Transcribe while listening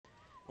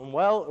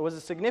Well, it was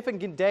a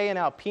significant day in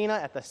Alpena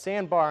at the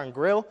Sandbar and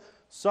Grill.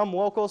 Some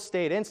locals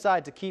stayed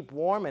inside to keep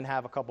warm and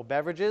have a couple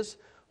beverages,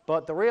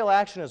 but the real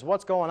action is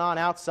what's going on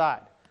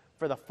outside.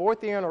 For the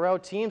fourth year in a row,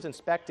 teams and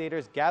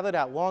spectators gathered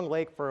at Long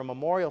Lake for a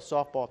memorial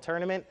softball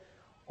tournament.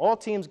 All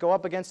teams go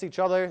up against each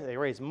other, they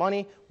raise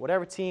money.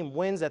 Whatever team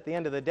wins at the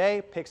end of the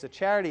day picks a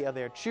charity of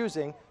their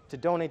choosing to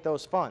donate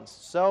those funds.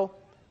 So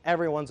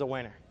everyone's a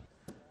winner.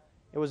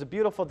 It was a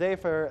beautiful day,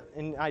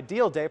 an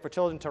ideal day for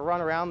children to run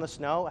around in the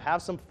snow,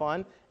 have some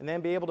fun, and then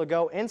be able to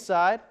go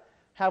inside,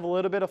 have a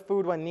little bit of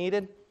food when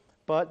needed.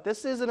 But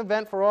this is an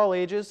event for all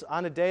ages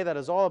on a day that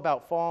is all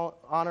about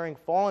honoring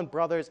fallen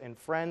brothers and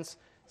friends.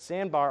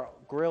 Sandbar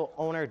Grill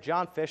owner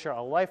John Fisher,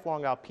 a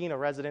lifelong Alpena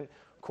resident,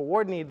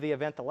 coordinated the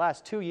event the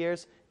last 2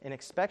 years and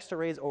expects to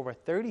raise over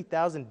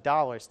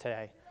 $30,000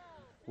 today,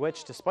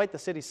 which, despite the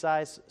city's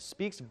size,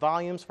 speaks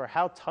volumes for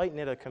how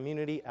tight-knit a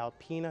community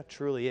Alpena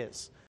truly is.